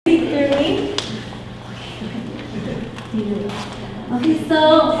Okay,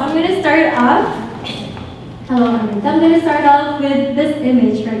 so I'm going to start off. Hello, I'm going to start off with this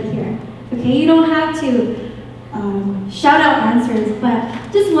image right here. Okay, you don't have to shout out answers, but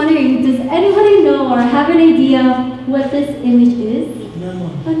just wondering, does anybody know or have an idea what this image is? No.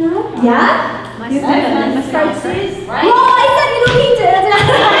 Or not? Yeah? Mustard seeds, right? Well, I said you don't need to answer.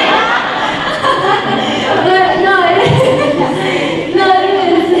 But no, it is.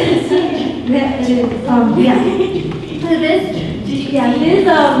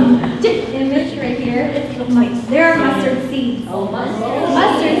 This image right here, there are mustard seeds. Oh,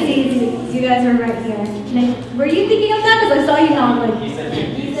 Mustard seeds, you guys are right here. Like, were you thinking of that? Because I saw you nod like. I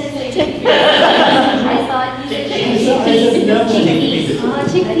thought you said chickpeas.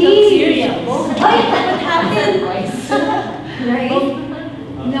 Chickpeas. What happened? Right?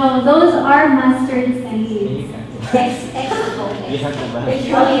 No, those are mustard seeds. X.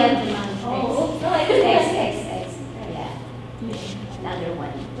 Another one.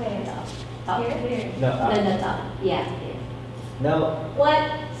 Where? Top. Here? No. No, top. Yeah. Here. No.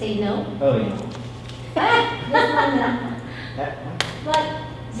 What? Say no. Oh, yeah. This one. What?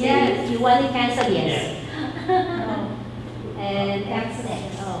 Yes. You want to cancel? Yes. And X.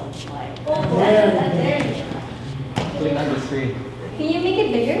 Oh, boy. There. Click on the screen. Can you make it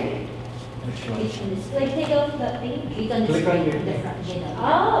bigger? Which one? Like take off the thing? Click on the Click on screen. your- The front.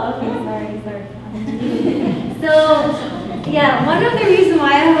 Oh, okay. Sorry. So, yeah, one of the reasons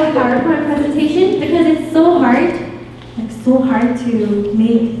why I have a PowerPoint presentation because it's so hard to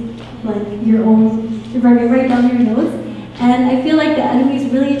make like your own, write down your notes. And I feel like the enemy is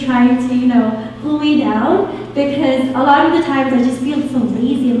really trying to, pull me down because a lot of the times I just feel so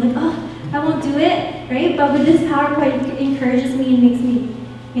lazy. I'm like, oh, I won't do it, right? But with this PowerPoint, it encourages me and makes me,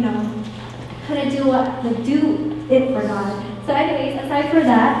 kind of do it for God. So anyways, aside from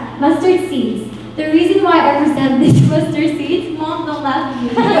that, mustard seeds. The reason why I present these mustard seeds, Mom, don't laugh at me.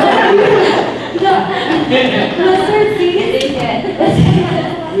 No, mustard seeds.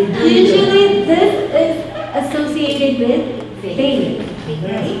 Usually this is associated with faith,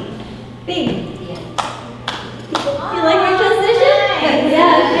 right? Faith. You like my transition?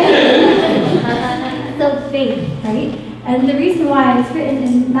 Yeah, faith. So faith, right? And the reason why it's written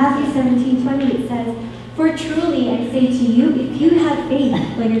in Matthew 17:20, it says, "For truly I say to you, if you have faith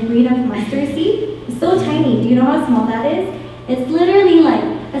like a grain of mustard seed," it's so tiny. Do you know how small that is? It's literally like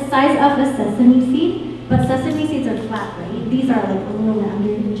the size of a sesame seed, but sesame seeds are flat, right? These are like a little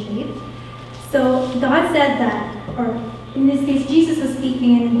rounder in shape. So God said that, or in this case, Jesus was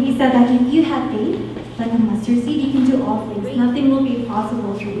speaking, and he said that if you have faith like a mustard seed, you can do all things. Nothing will be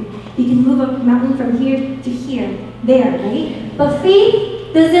impossible for you. You can move a mountain from here to here, there, right? But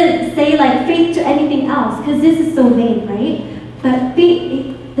faith doesn't say like faith to anything else, because this is so vague, right? But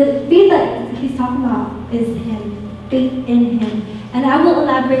faith, the faith that he's talking about is him, faith in him. And I will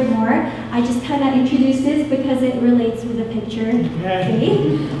elaborate more. I just kind of introduced this because it relates with the picture,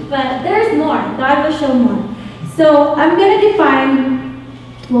 faith. But there's more. God will show more. So I'm going to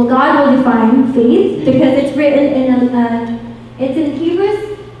God will define faith because it's written it's in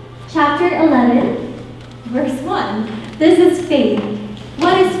Hebrews chapter 11, verse 1. This is faith.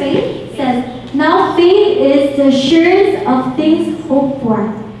 What is faith? It says, "Now faith is the assurance of things hoped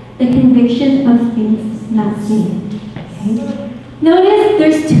for, the conviction of things not seen." Okay? Notice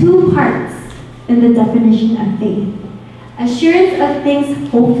there's two parts in the definition of faith. Assurance of things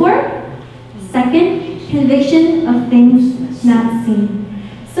hoped for. Second, conviction of things not seen.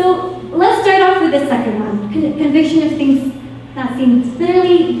 So let's start off with the second one, conviction of things not seen.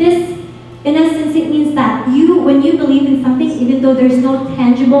 Literally, this, in essence, it means that when you believe in something, even though there's no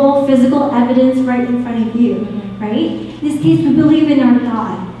tangible, physical evidence right in front of you, right? In this case, we believe in our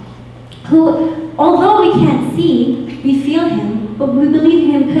God, who, although we can't see, we feel him, but we believe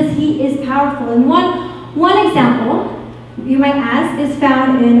in him because he is powerful. And one example, you might ask, is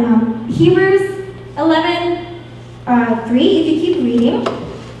found in Hebrews 11:3. If you keep reading,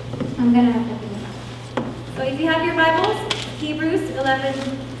 I'm going to have to open it up. So if you have your Bibles, Hebrews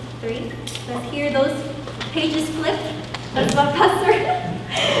 11:3. Let's hear those pages flip. That's what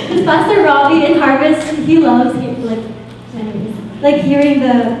Pastor Robbie in Harvest, he loves like hearing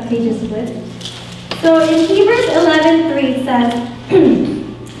the pages flip. So in Hebrews 11:3 it says,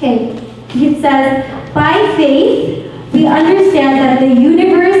 it says, "By faith we understand that the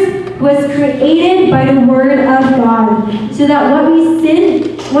universe was created by the word of God, so that what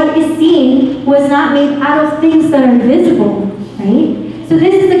is seen was not made out of things that are visible," right? So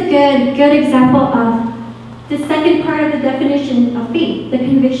this is a good example of the second part of the definition of faith, the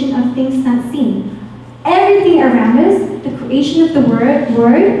conviction of things not seen. Everything around us, the creation of the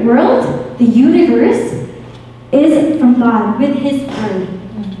world, the universe, is from God with His word.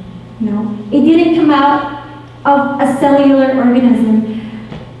 It didn't come out of a cellular organism.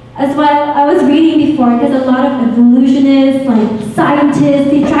 As well, I was reading before, because a lot of evolutionists, like scientists,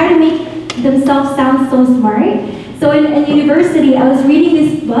 they try to make themselves sound so smart. So in university, I was reading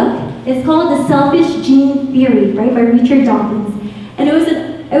this book. It's called The Selfish Gene Theory, right, by Richard Dawkins. And it was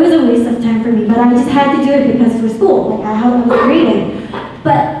a waste of time for me, but I just had to do it because for school, like I was reading.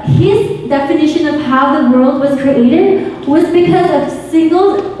 But his definition of how the world was created was because of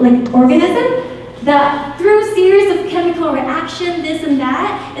single organism that through a series of chemical reaction, this and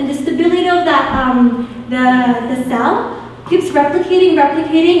that, and the stability of that the cell keeps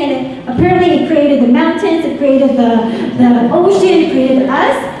replicating, and apparently it created the mountains, it created the ocean, it created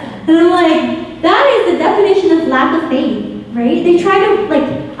us. And I'm like, that is the definition of lack of faith, right? They try to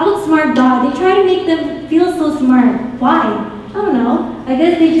outsmart God. They try to make them feel so smart. Why? I don't know. I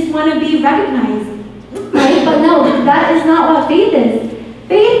guess they just want to be recognized, right? But no, that is not what faith is.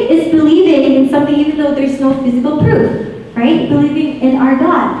 Faith is believing in something even though there's no physical proof, right? Believing in our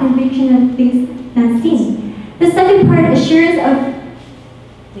God, conviction of things not seen. The second part, assurance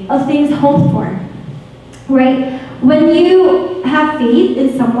of things hoped for, right? When you have faith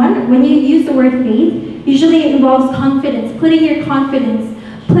in someone, when you use the word faith, usually it involves confidence, putting your trust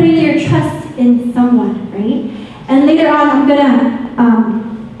in someone, right? And later on, I'm gonna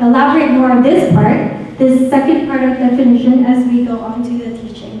elaborate more on this part, this second part of definition as we go on to the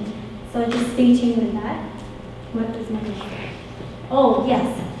teaching. So just stay tuned with that. What is my question? Oh, yes.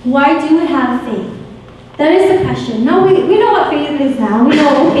 Why do we have faith? That is the question. No, we know what faith is now. We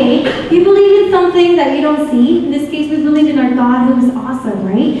know, okay, you believe in something that you don't see. In this case, we believe in our God who is awesome,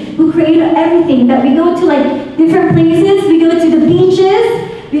 right? Who created everything. That we go to different places. We go to the beaches.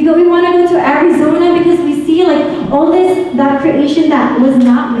 We want to go to Arizona because we see all that creation that was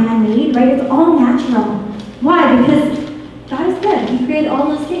not man-made, right? It's all natural. Why? Because God is good. He created all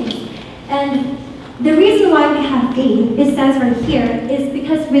those things. And the reason why we have faith, it says right here, is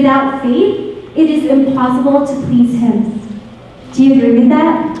because without faith, it is impossible to please Him. Do you agree with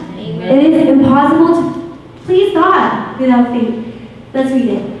that? Amen. It is impossible to please God without faith. Let's read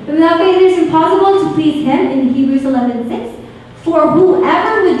it. But without faith, it is impossible to please Him in Hebrews 11:6. For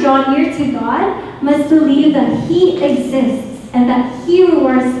whoever would draw near to God must believe that He exists and that He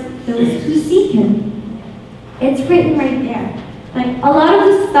rewards those who seek Him. It's written right there. A lot of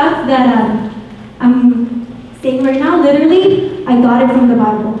the stuff that I'm saying right now, literally, I got it from the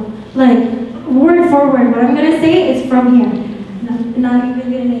Bible. Word for word, what I'm going to say is from here. Not even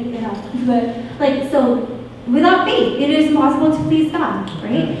going to make it up. But, so, without faith, it is impossible to please God,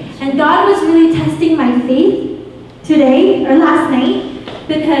 right? And God was really testing my faith today, or last night,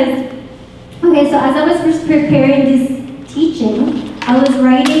 because, okay, so as I was preparing this teaching, I was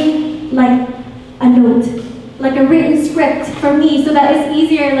writing, a note, a written script for me, so that it's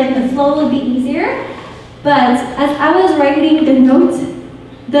easier, the flow will be easier. But as I was writing the note,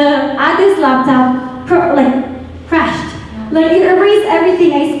 the Addis laptop crashed. It erased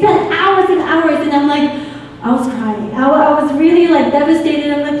everything. I spent hours and hours, and I was crying. I was really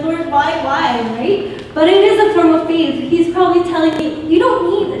devastated. I'm Lord, why, right? But it is a form of faith. He's probably telling me, you don't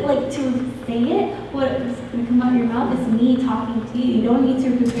need to say it. What's going to come out of your mouth is me talking to you. You don't need to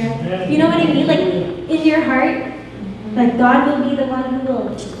prepare. You know what I mean? In your heart, God will be the one who will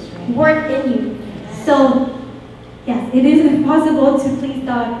work in you. So, yes, it is impossible to please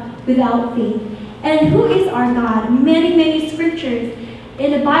God without faith. And who is our God? Many scriptures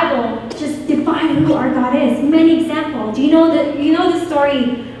in the Bible just define who our God is. Many examples. You know the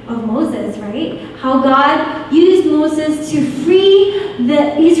story of Moses, right? How God used Moses to free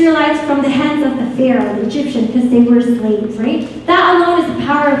the Israelites from the hands of the Pharaoh, the Egyptian, because they were slaves, right? That alone is the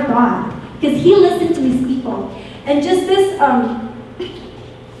power of God, because He listened to His people. And just this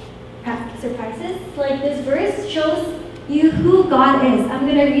surprises, this verse shows you who God is. I'm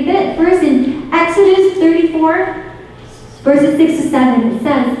going to read it first in Exodus 34, verses 6 to 7. It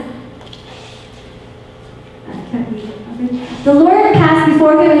says, I can't read it. The Lord passed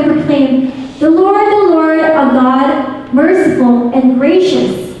before him and proclaimed, the Lord, a God, merciful and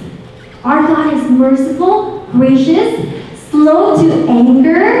gracious. Our God is merciful, gracious, slow to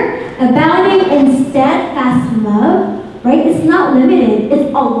anger, abounding in steadfast love, right? It's not limited. It's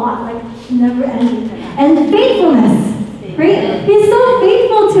a lot, never ending. And faithfulness, right? He's so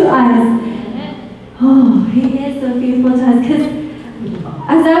faithful to us. Oh, He is so faithful to us. Because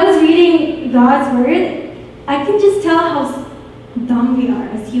as I was reading God's Word, I can just tell how dumb we are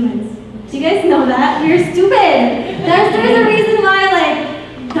as humans. Do you guys know that? We're stupid. There's a reason why,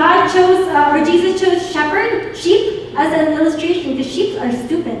 God chose, or Jesus chose sheep as an illustration, because sheep are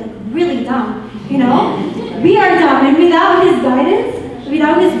stupid, really the dumb, you know? We are dumb, and without His guidance,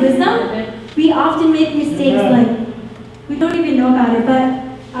 without His wisdom, we often make mistakes like we don't even know about it, but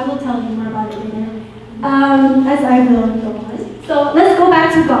I will tell you more about it later. As I will go on. So let's go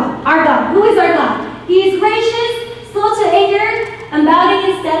back to God. Our God. Who is our God? He is gracious, slow to anger,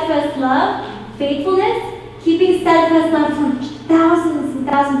 abounding in steadfast love, faithfulness, keeping steadfast love for thousands and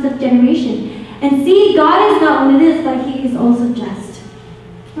thousands of generations. And see, God is not only this, but He is also just.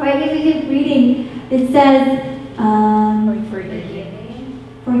 Right? If we keep reading, it says,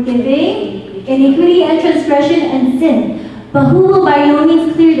 forgiving iniquity and transgression and sin, but who will by no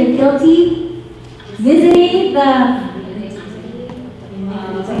means clear the guilty, visiting the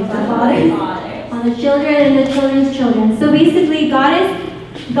fathers on the children and the children's children. So basically, God is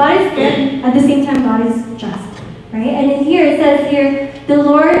good, at the same time God is just, right? And in here it says here, the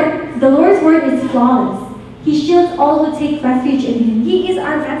Lord's word is flawless. He shields all who take refuge in Him. He is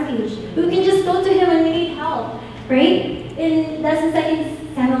our refuge. We can just go to Him when we need help, right? That's in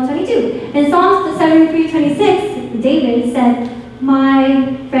 2 Samuel 22. In Psalms 73:26, David said,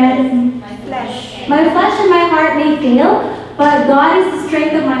 my flesh and my heart may fail, but God is the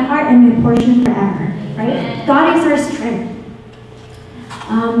strength of my heart and my portion forever. Right? God is our strength.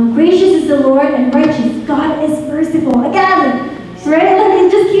 Gracious is the Lord and righteous. God is merciful. Again, right? Like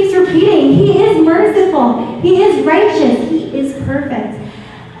it just keeps repeating. He is merciful. He is righteous. He is perfect.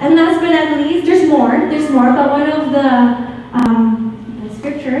 And last but not least, there's more. But one of the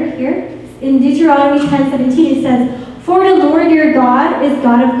scripture here in Deuteronomy 10:17, it says, for the Lord your God is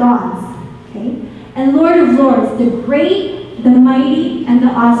God of gods, okay, and Lord of lords, the great, the mighty, and the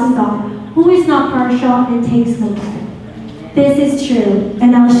awesome God, who is not partial and takes no pride. This is true,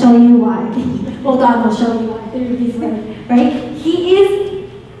 and I'll show you why. Well, God will show you why through His word, right? He is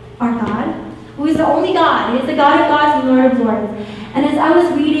our God, who is the only God. He is the God of gods and Lord of lords. And as I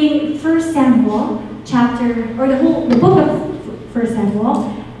was reading 1 Samuel chapter, or the book of 1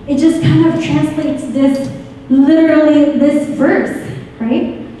 Samuel, it just kind of translates literally this verse,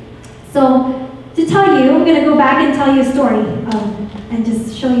 right? So to tell you, I'm going to go back and tell you a story and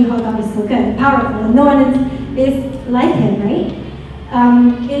just show you how God is so good and powerful, and no one is like Him, right?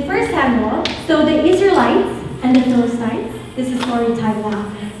 In 1 Samuel, so the Israelites and the Philistines, this is story time now.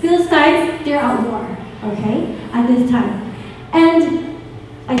 Philistines, they're at war, okay, at this time. And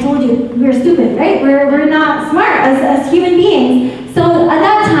I told you, we're stupid, right? We're not smart as human beings. So at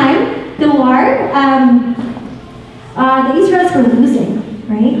that time, the war, the Israelites were losing,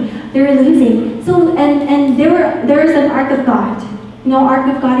 right? They were losing. So, and there was an Ark of God. You know, Ark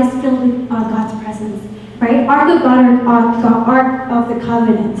of God is filled with God's presence, right? Ark of God, Ark of the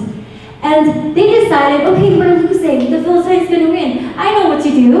Covenant. And they decided, okay, we're losing. The Philistines going to win. I know what to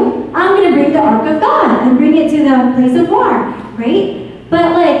do. I'm going to bring the Ark of God and bring it to the place of war, right?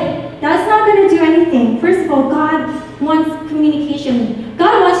 But like, that's not going to do anything. First of all, God wants communication.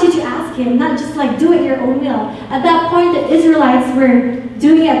 God wants you to ask Him, not just like do it your own will. At that point, the Israelites were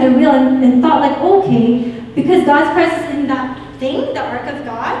doing it at their will and thought like, okay, because God's presence in that thing, the Ark of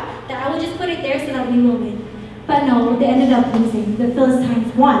God, that I will just put it there so that we will win. But no, they ended up losing. The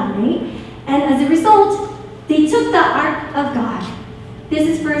Philistines won, right? And as a result, they took the Ark of God. This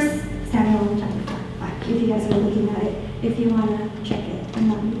is 1 Samuel chapter 5, if you guys are looking at it, if you want to check it. I'm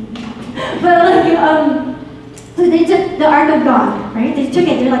not looking at it. But like, so they took the Ark of God, right? They took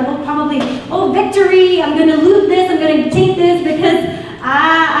it. They're like, oh, probably, oh, victory. I'm going to loot this. I'm going to take this because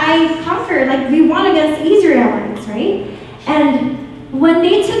I conquered. Like, we won against Israelites, right? And when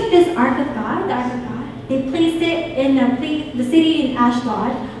they took this Ark of God, the Ark of God, they placed it in the city in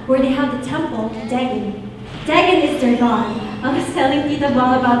Ashdod, where they have the temple, Dagon. Dagon is their god. I was telling Tita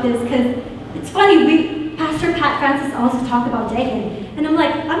Ball about this because it's funny, Pastor Pat Francis also talked about Dagon. And I'm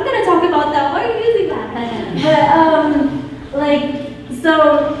like, I'm going to talk about that. Why are you using that?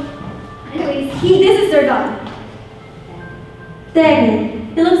 Anyways, this is their god.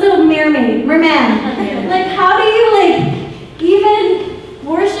 Dagon. He looks like a merman. Like, how do you, even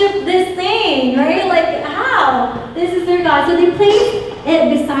worship this thing, right? Like, how? This is their God. So they placed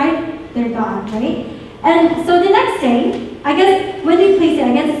it beside their God, right? And so the next day, I guess, when they placed it,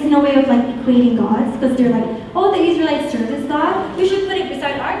 I guess it's in a way of like equating gods, because they're like, oh, the Israelites serve this God, we should put it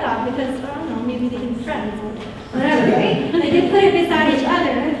beside our God, because, I don't know, maybe they can be friends or whatever, right? Like, they put it beside each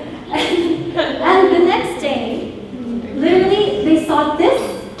other. And the next day, literally, they saw this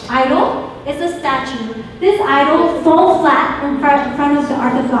idol. It's a statue. This idol fall flat in front of the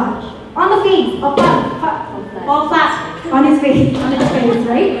Ark of God. On the face, all flat on his face,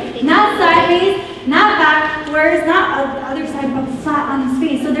 right? Not sideways, not backwards, not the other side, but flat on his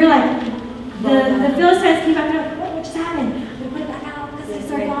face. So they're like, the Philistines came back and they're like, what just happened? We put it back out because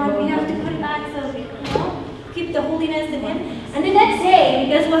it's our God. We have to keep the holiness in him. And the next day,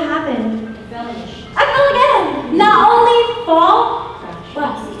 guess what happened? I fell again. Not only fall,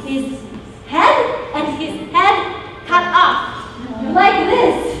 but his head and his head cut off. Like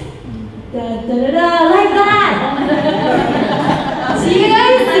this. Da, da, da, da, like that. See you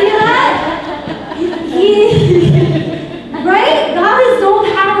guys? See that? Right? God is so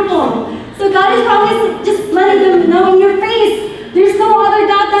powerful. So God is probably just letting them know in your face, there's no other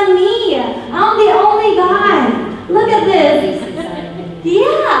God than me. I'm the only God. Look at this.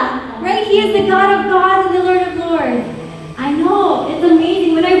 Yeah, right? He is the God of gods and the Lord of lords. I know, it's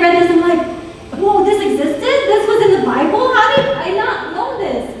amazing. When I read this, I'm like, whoa, this existed? This was in the Bible? How did I not know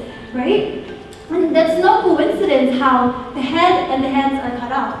this? Right? And that's no coincidence how the head and the hands are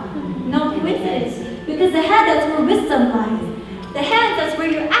cut off. No coincidence. Because the head, that's where wisdom lies. The hands, that's where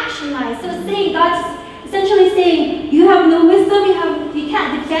your action lies. So it's saying, God's essentially saying, you have no wisdom, you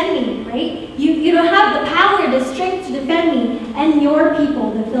can't defend me, right? You don't have the power, the strength to defend me and your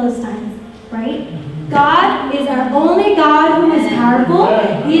people, the Philistines, right? God is our only God who is powerful.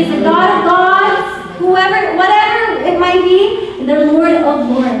 He is the God of gods, whoever, whatever it might be, and the Lord of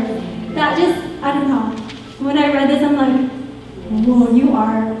lords. That just, I don't know. When I read this, I'm like, whoa, you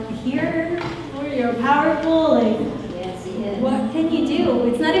are here, or you're powerful, like, Yes, he is. what can you do?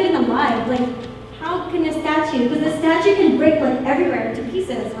 It's not even alive. Like, how can a statue, because a statue can break like everywhere to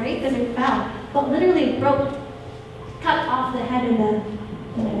pieces, right? Because it fell. But literally broke, cut off the head and the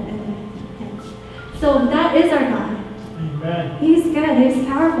head. So that is our God. Amen. He's good, he's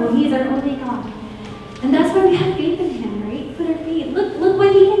powerful, he's our only God. And that's why we have faith in him, right? Put our faith. Look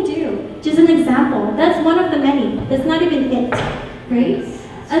what he can do. Just an example. That's one of the many. That's not even it, right?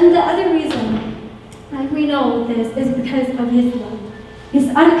 And the other reason we know this is because of his love. His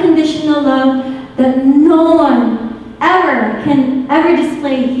unconditional love that no one ever can ever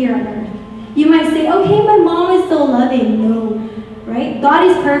display here on earth. You might say, okay, my mom is so loving. No, right? God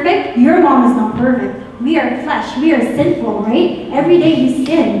is perfect. Your mom is not perfect. We are flesh. We are sinful, right? Every day we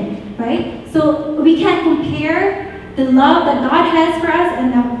sin, right? So we can't compare the love that God has for us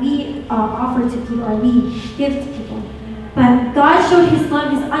and that we offer to people or we give to people. But God showed his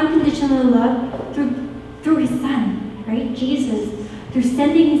love, his unconditional love through his son, right? Jesus. Through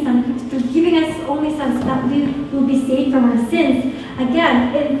sending his son, through giving us his only son so that we will be saved from our sins.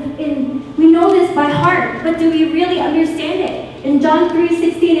 Again, we know this by heart, but do we really understand it? In John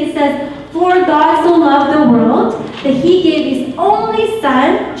 3:16 it says, for God so loved the world that he gave his only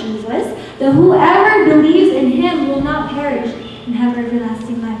son, Jesus, that whoever believes in him will not perish and have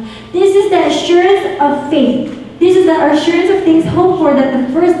everlasting life. This is the assurance of faith. This is the assurance of things hoped for that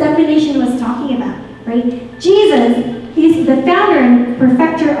the first definition was talking about, right? Jesus, he's the founder and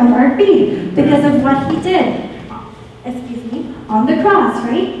perfecter of our faith because of what he did, on the cross,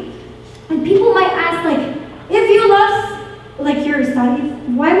 right? And people might ask, like, if you love, like, your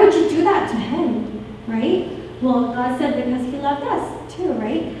son, why would you do that to him, right? Well, God said because he loved us too,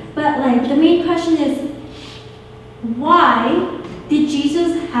 right? But, like, the main question is, why did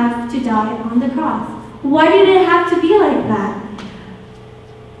Jesus have to die on the cross? Why did it have to be like that?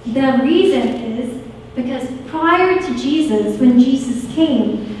 The reason is because prior to Jesus, when Jesus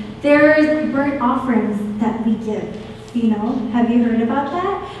came, there's burnt offerings that we give. You know, have you heard about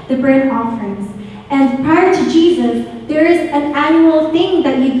that? The burnt offerings. And prior to Jesus, there is an annual thing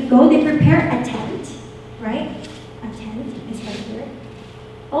that you go, they prepare a tent, right? A tent is right here.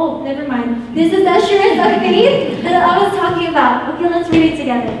 Oh, never mind. This is the assurance of faith that I was talking about. Okay, let's read it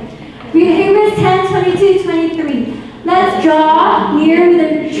together. Hebrews 10:22-23. Let's draw near with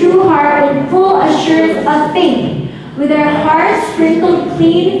a true heart and full assurance of faith, with our hearts sprinkled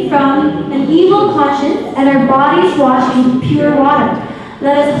clean from an evil conscience and our bodies washed in pure water.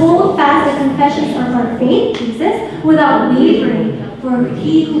 Let us hold fast the confessions of our faith, Jesus, without wavering, for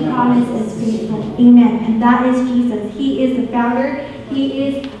he who promised is faithful. Amen. And that is Jesus. He is the founder. He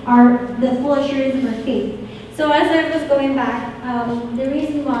is the full assurance of our faith. So as I was going back, the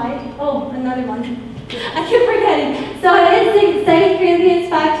reason why, another one. I keep forgetting. So in 2 Corinthians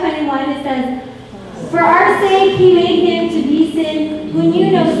 5:21, it says, for our sake he made him to be sin who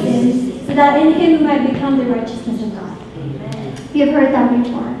knew no sin, so that in him we might become the righteousness of God. You've heard that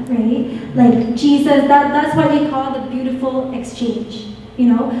before, right? Like Jesus, that's what you call the beautiful exchange.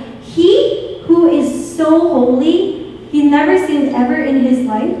 You know, he who is so holy, he never sinned ever in his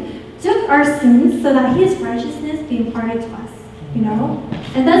life, took our sins so that his righteousness be imparted to us. You know?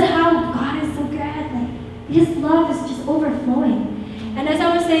 And that's how God is so good. Like, his love is just overflowing. And as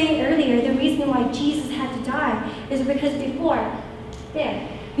I was saying earlier, the reason why Jesus had to die is because before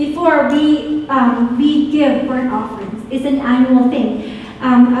we give burnt offerings, it's an annual thing.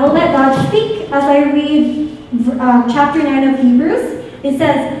 I will let God speak as I read chapter 9 of Hebrews, it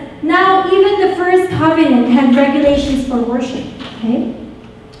says, now even the first covenant had regulations for worship. Okay?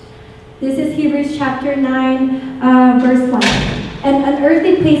 This is Hebrews chapter 9, verse 1. An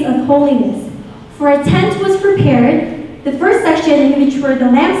earthly place of holiness. For a tent was prepared, the first section in which were the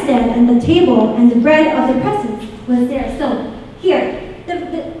lampstand and the table and the bread of the presence was there. So here,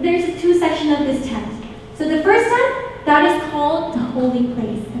 there's two sections of this tent. So the first tent, that is called the holy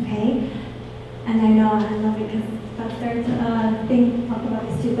place, okay? And I know, I love it because Pastor talk about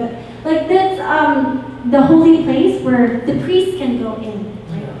this too, but like that's the holy place where the priests can go in.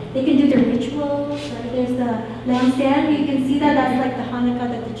 Right? They can do their rituals. Right? There's the lampstand. You can see that that's like the Hanukkah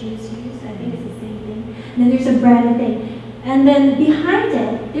that the Jews use. I think it's the same thing. And then there's a bread thing. And then behind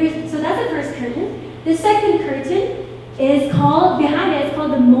it, so that's the first curtain. The second curtain is called, behind it, it's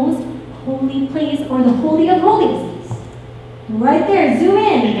called the most holy place or the Holy of Holies. Right there, zoom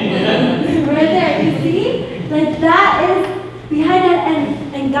in. Right there, you see? Like that is behind it,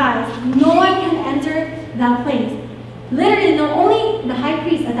 and guys, no one can enter that place. Literally, only the high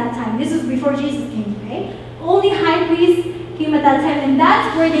priest at that time. This was before Jesus came, right? Only high priest came at that time, and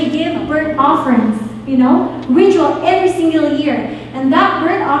that's where they give burnt offerings, ritual every single year. And that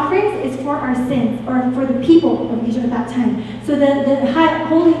burnt offerings is for our sins, or for the people of Israel at that time. So the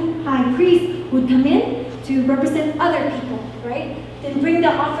holy high priest would come in to represent other people, right? Then bring the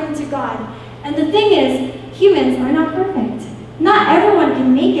offering to God. And the thing is, humans are not perfect. Not everyone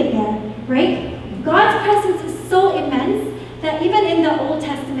can make it there, right? God's presence is so immense that even in the Old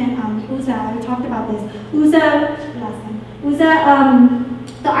Testament, Uzzah, we talked about this. Uzzah,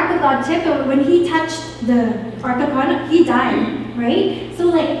 the Ark of God took, when he touched the Ark of God, he died, right? So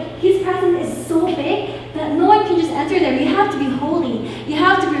like, his presence is so big that no one can just enter there. You have to be holy. You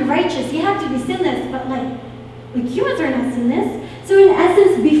have to be righteous. You have to be sinless. But like humans are not sinless. So in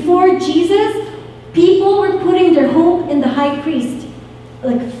essence, before Jesus, people were putting their hope in the high priest,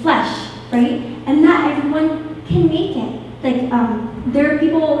 like flesh, right? And not everyone can make it. Like there are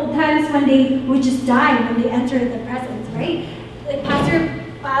people times when they would just die when they entered the presence, right? Like Pastor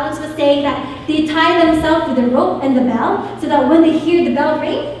Alex was saying that they tie themselves to the rope and the bell so that when they hear the bell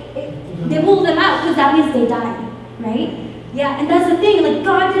ring, they pull them out because that means they died, right? Yeah, and that's the thing. Like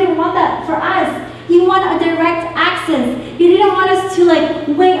God didn't want that for us. He wanted a direct access. He didn't want us to like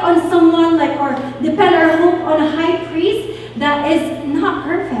wait on someone or depend our hope on a high priest that is not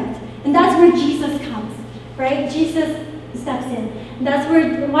perfect. And that's where Jesus comes, right? Jesus steps in. And that's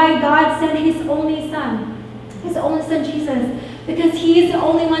why God sent his only son Jesus, because he is the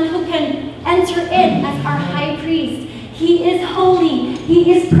only one who can enter in as our high priest. He is holy,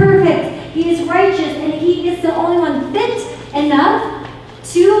 he is perfect, he is righteous, and he is the only one fit enough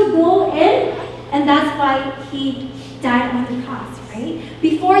to go in, and that's why he died on the cross, right?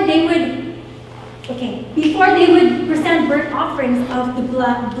 Before they would present burnt offerings of the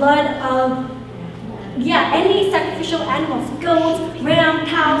blood of any sacrificial animals, goats, ram,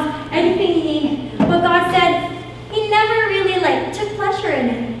 cows, anything you name it. But God said he never really took pleasure in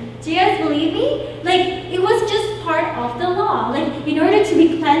it. Do you guys believe me? It was just part of the law. In order to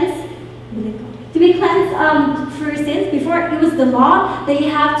be cleansed for sins, before it was the law that you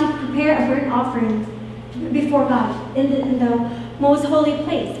have to prepare a burnt offering before God in the most holy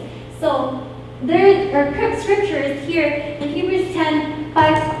place. So there are scriptures here in Hebrews 10,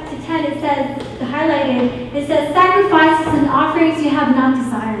 5 to 10, it says, highlighted, it says, sacrifices and offerings you have not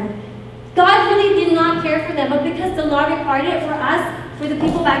desired. God really did not care for them, but because the law required it for us, for the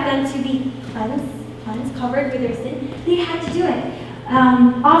people back then to be cleansed, covered with their sin, they had to do it.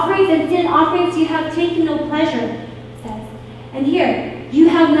 Offerings and sin offerings you have taken no pleasure, it says. And here, you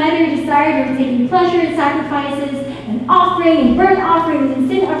have neither desired nor taken pleasure in sacrifices and offering and burnt offerings and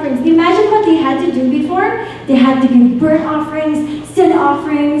sin offerings. Imagine what they had to do before. They had to give burnt offerings, sin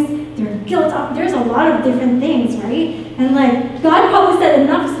offerings, their guilt offerings. There's a lot of different things, right? And God probably said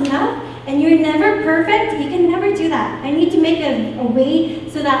enough is enough. And you're never perfect, you can never do that. I need to make a way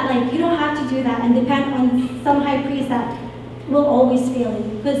so that you don't have to do that and depend on some high priest that will always fail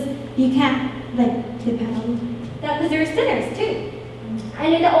you, because you can't depend on that, because they're sinners too.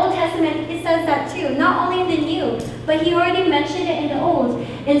 And in the Old Testament it says that too, not only in the New, but he already mentioned it in the Old.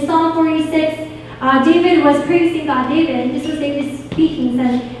 In Psalm 46, David was praising God. This was David speaking,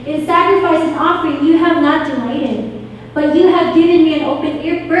 said, in sacrifice and offering you have not delighted. But you have given me an open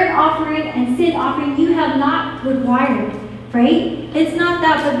ear, burnt offering and sin offering you have not required, right? It's not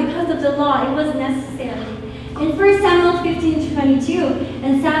that, but because of the law, it was necessary. In 1 Samuel 15:22,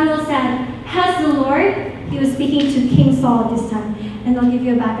 and Samuel said, has the Lord, he was speaking to King Saul this time, and I'll give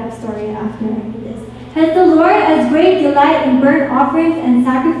you a backup story after I read this. Has the Lord as great delight in burnt offerings and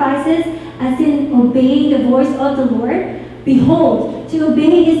sacrifices as in obeying the voice of the Lord? Behold, to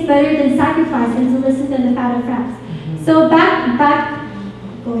obey is better than sacrifice, and to listen than the fat of rams. So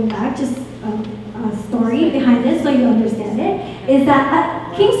going back, just a story behind this so you understand it, is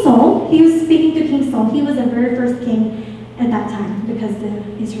that King Saul, he was speaking to King Saul. He was the very first king at that time because the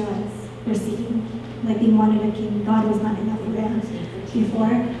Israelites were seeking, like they wanted a king. God was not enough for them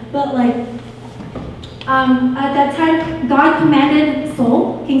before. But like, at that time, God commanded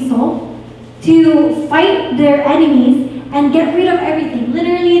Saul, King Saul, to fight their enemies and get rid of everything.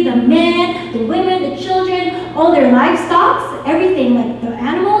 Literally, the men, the women, the children, all their livestock, everything, like the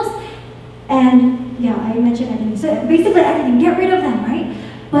animals, and yeah, I mentioned everything. So basically everything, get rid of them, right?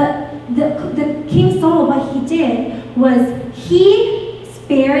 But the King Saul, what he did was he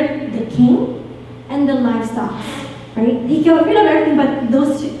spared the king and the livestock, right? He got rid of everything but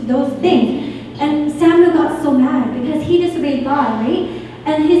those things. And Samuel got so mad because he disobeyed God, right?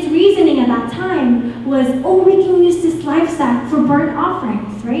 And his reasoning at that time was, oh, we can use this livestock for burnt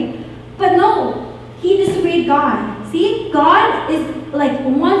offerings, right? But no, he disobeyed God. See, God is like,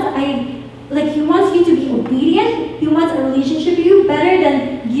 he wants you to be obedient. He wants a relationship with you better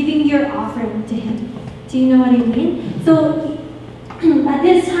than giving your offering to him. Do you know what I mean? So at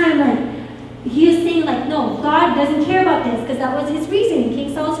this time, like, he was saying like, no, God doesn't care about this, because that was his reasoning.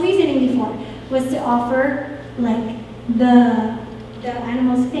 King Saul's reasoning before was to offer like the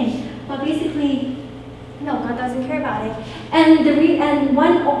animals thing. But basically, no, God doesn't care about it. And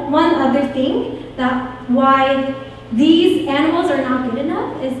one other thing that why these animals are not good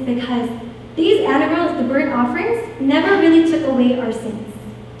enough is because these animals, the burnt offerings, never really took away our sins.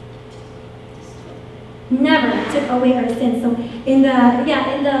 Never took away our sins. So in the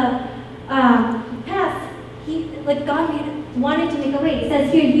past, God wanted to make a way. It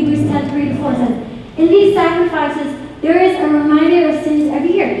says here in Hebrews 10:3-4 says, in these sacrifices there is a reminder of sins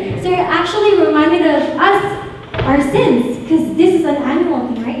every year. So you're actually reminded of us, our sins, because this is an annual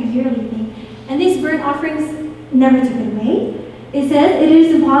thing, right? Yearly thing. And these burnt offerings never took it away. It says it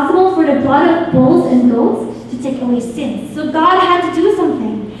is impossible for the blood of bulls and goats to take away sins. So God had to do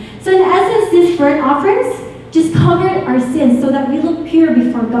something. So in essence, these burnt offerings just covered our sins so that we look pure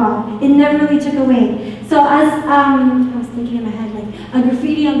before God. It never really took away. So as I was thinking in my head, like a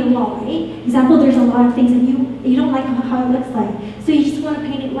graffiti on the wall, right? Example, there's a lot of things and you don't like how it looks like. So you just want to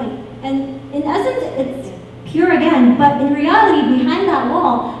paint it white. And in essence, it's pure again, but in reality, behind that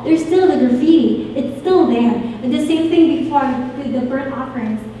wall, there's still the graffiti. It's still there. And the same thing before with the burnt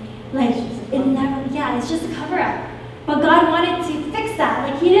offerings. Like, it never, it's just a cover-up. But God wanted to fix that.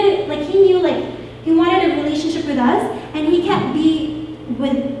 Like, he knew, he wanted a relationship with us, and he can't be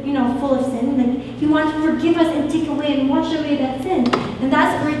full of sin. Like, he wants to forgive us and take away and wash away that sin. And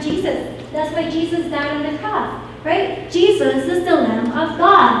that's why Jesus died on the cross, right? Jesus is the Lamb of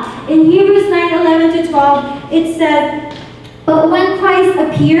God. In Hebrews 9:11-12, it says, but when Christ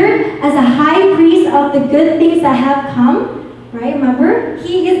appeared as a high priest of the good things that have come, right? Remember,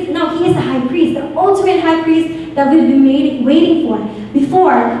 he is the high priest, the ultimate high priest that we've been waiting for.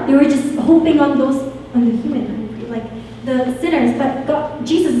 Before, they were just hoping on the human high priest, like the sinners. But God,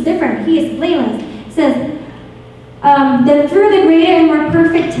 Jesus is different. He is blameless. It says, then through the greater and more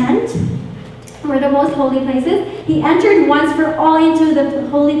perfect tent, were the most holy places, he entered once for all into the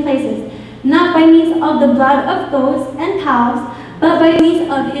holy places, not by means of the blood of goats and calves, but by means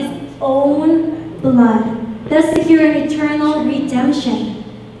of his own blood, thus securing eternal redemption,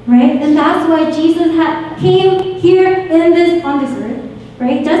 right? And that's why Jesus came here on this earth,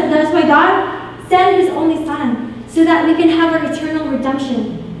 right? That's why God sent his only Son, so that we can have our eternal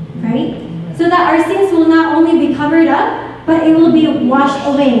redemption, right? So that our sins will not only be covered up, but it will be washed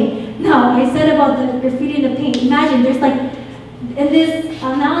away. Now, I said about the graffiti and the paint. Imagine, there's like, in this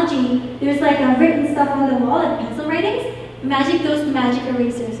analogy, there's like written stuff on the wall, like pencil writings. Imagine those magic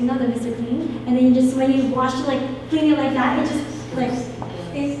erasers, the Mr. Clean, and then you just, when you wash it, clean it like that, it just,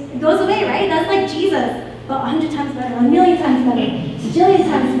 it goes away, right? That's like Jesus, but 100 times better, 1,000,000 times better, 1,000,000,000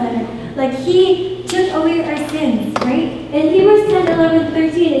 times better. Like, he took away our sins, right? In Hebrews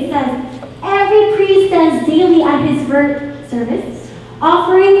 10:11-13, it says, every priest stands daily at his service,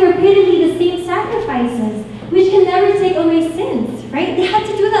 offering repeatedly the same sacrifices, which can never take away sins, right? They had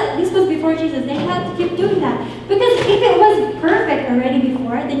to do that. This was before Jesus. They had to keep doing that. Because if it was perfect already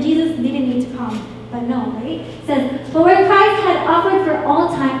before, then Jesus didn't need to come. But no, right? It says, but when Christ had offered for all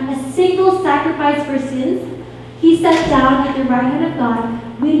time a single sacrifice for sins, he sat down at the right hand of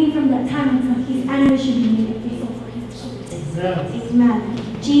God, waiting from that time until his enemies should be made a faithful for his children. Amen.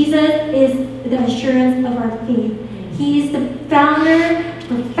 Jesus is the assurance of our faith. He is the founder,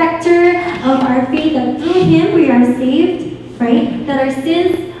 perfecter of our faith, that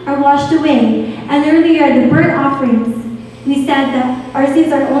are washed away. And earlier, the burnt offerings, we said that our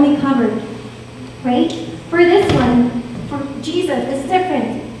sins are only covered, right? For this one, for Jesus, it's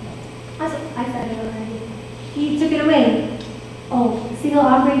different. I said it already. He took it away. Oh, single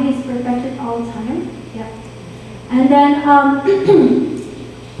offering is perfected all the time. Yeah. And then,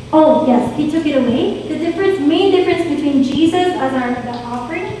 oh yes, he took it away. The main difference between Jesus as the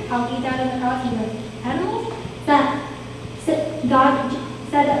offering, how he died on the cross, and the animals, that God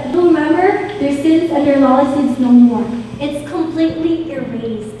said that he'll remember their sins and their lawlessness no more. It's completely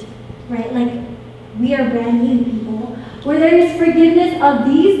erased, right? Like, we are brand new people. Where there is forgiveness of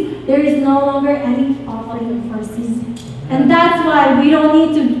these, there is no longer any offering for sins. And that's why we don't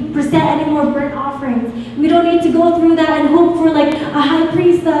need to present any more burnt offerings. We don't need to go through that and hope for like a high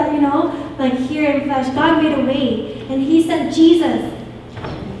priest that, like here in flesh. God made a way. And he sent Jesus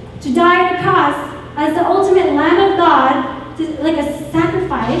to die on the cross as the ultimate Lamb of God, like a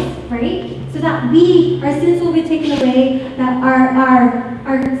sacrifice, right? So that our sins will be taken away, that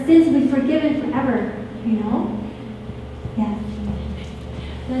our sins will be forgiven forever, Yeah.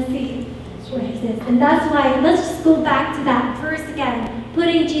 Let's see. What is this? And that's why, let's just go back to that verse again.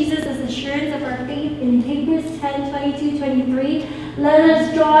 Putting Jesus as assurance of our faith in Hebrews 10:22-23. Let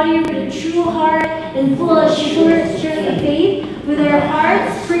us draw near with a true heart and full assurance of faith, with our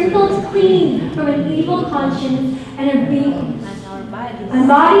hearts sprinkled clean from an evil conscience and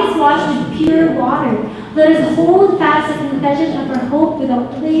bodies washed with pure water. Let us hold fast the confession of our hope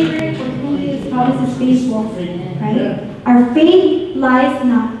without wavering, for whom His promise is faithful. Right? Our faith lies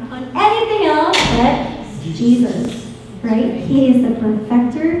not on anything else but Jesus. Right? He is the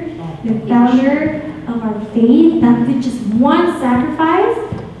perfecter, the founder of our faith. That with just one sacrifice,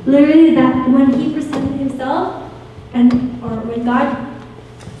 literally, that when He presented Himself, or when God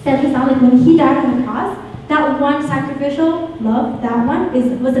sent His Son, like when He died on the cross, that one sacrificial love, that one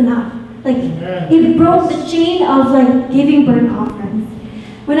was enough. Like, it broke the chain of like giving burnt offerings.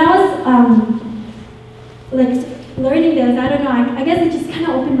 When I was learning this, I don't know, I guess it just kind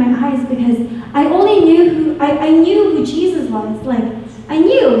of opened my eyes, because I only knew I knew who Jesus was. Like, I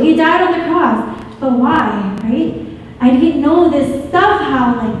knew He died on the cross, but why, right? I didn't know this stuff,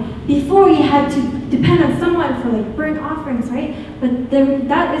 how like before He had to depend on someone for like burnt offerings, right? But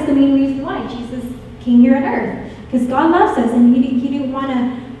that is the main reason why Jesus came here on earth, because God loves us, and He didn't want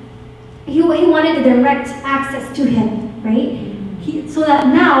to. He wanted a direct access to Him, right? So that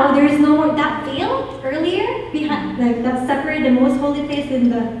now there is no more that veil earlier behind, like that separated the most holy place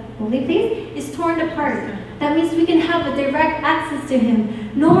and the holy place, is torn apart. That means we can have a direct access to Him.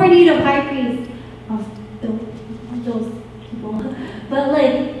 No more need of high priest of those people. But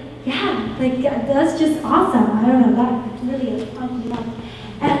like, yeah, like that's just awesome. I don't know, that really pumped me up.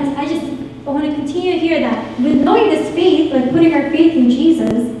 And I want to continue here that with knowing this faith, like putting our faith in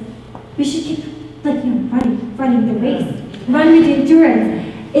Jesus, we should keep like running the race. Run with endurance.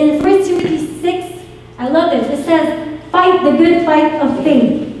 In 1 Timothy 6, I love this. It says, fight the good fight of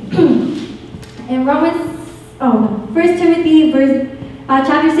faith. In 1 Timothy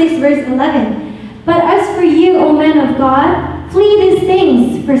chapter 6, verse 11. But as for you, O men of God, flee these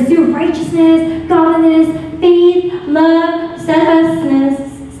things. Pursue righteousness, godliness, faith, love, steadfastness,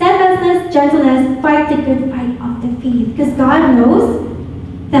 gentleness. Fight the good fight of the faith. Because God knows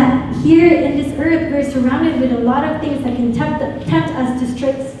that here in this earth, we're surrounded with a lot of things that can tempt us to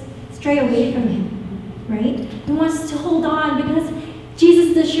stray away from Him, right? He wants to hold on, because Jesus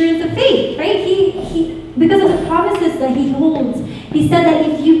is the assurance of faith, right? He because of the promises that He holds. He said that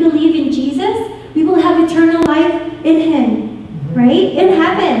if you believe in Jesus, we will have eternal life in Him, right? In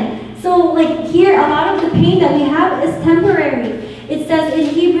heaven. So like here, a lot of the pain that we have is temporary. It says in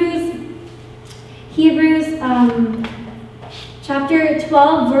Hebrews chapter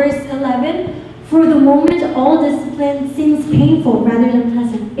 12, verse 11, for the moment all discipline seems painful rather than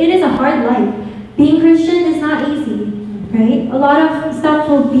pleasant. It is a hard life. Being Christian is not easy, right? A lot of stuff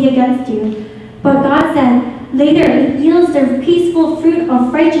will be against you. But God said, later it yields the peaceful fruit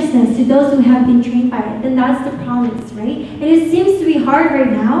of righteousness to those who have been trained by it. And that's the promise, right? And it seems to be hard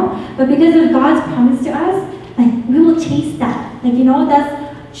right now, but because of God's promise to us, like we will chase that. Like,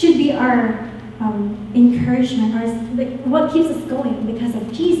 that should be our encouragement, or like what keeps us going, because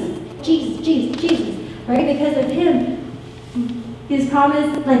of Jesus, right? Because of Him, His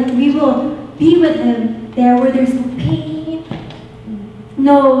promise, like we will be with Him there where there's no pain,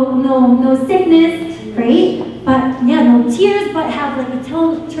 no sickness, right? But yeah, no tears, but have like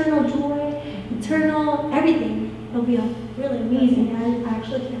eternal joy, eternal everything. It'll be really amazing. I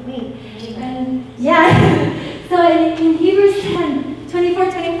actually can't wait. And yeah, so in Hebrews 10,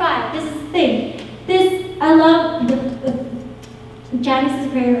 24, 25, this is the thing. I love Janice's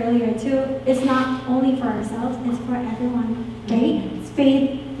prayer earlier too, it's not only for ourselves, it's for everyone, right? It's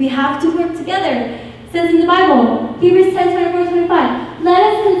faith. We have to work together. It says in the Bible, Hebrews 10:24-25, let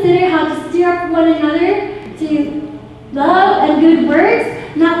us consider how to stir up one another to love and good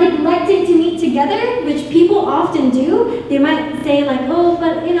works, not neglecting to meet together, which people often do. They might say like, oh,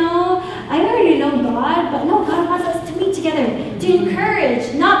 but I already know God, but no, God wants us to meet together, to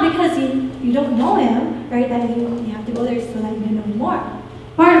encourage, not because you don't know Him, right, that you have to go there so that you know Him more.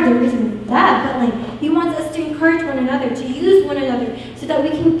 Part of the reason is that, but like, He wants us to encourage one another, to use one another, so that we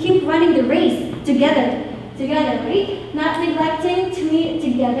can keep running the race together, right? Not neglecting to meet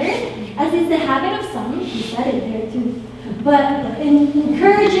together, as is the habit of some. He said it there too. But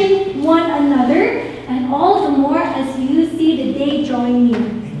encouraging one another, and all the more as you see the day drawing near.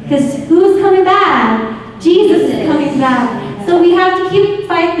 Because who's coming back? Jesus is coming back. So we have to keep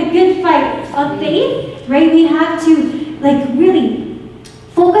fight the good fight of faith, right? We have to like really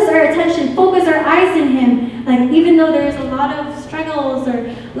focus our attention, focus our eyes in Him. Like even though there's a lot of struggles or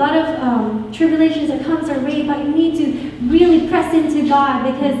a lot of tribulations that comes our way, but you need to really press into God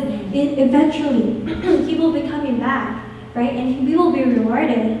because eventually He will be coming back, right? And we will be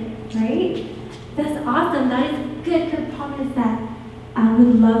rewarded, right? That's awesome. That is good promise that I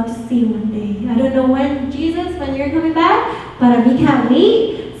would love to see one day. I don't know when, Jesus, when you're coming back, but we can't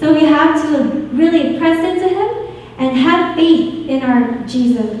wait. So we have to really press into Him and have faith in our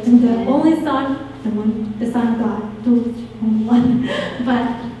Jesus, in the only Son, the Son of God, the only one.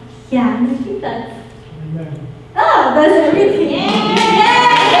 But yeah, and I think that's. Amen. Oh, that's everything.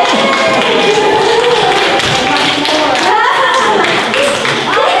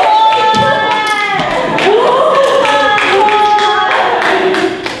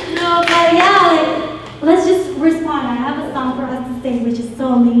 No, but yeah, like, let's just respond. I have a song for us to sing, which is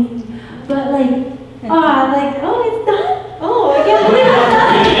so amazing. But like, oh, it's done? Oh, I can't believe it's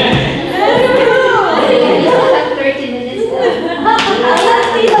done. I don't know. You still have 30 minutes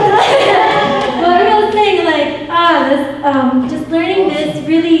But real thing, like, this, just learning this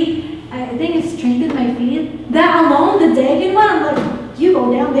really, I think it strengthened my faith. That alone, the David one, I'm like, you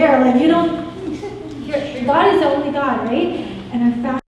go down there, like, you don't, God is the only God, right? And I found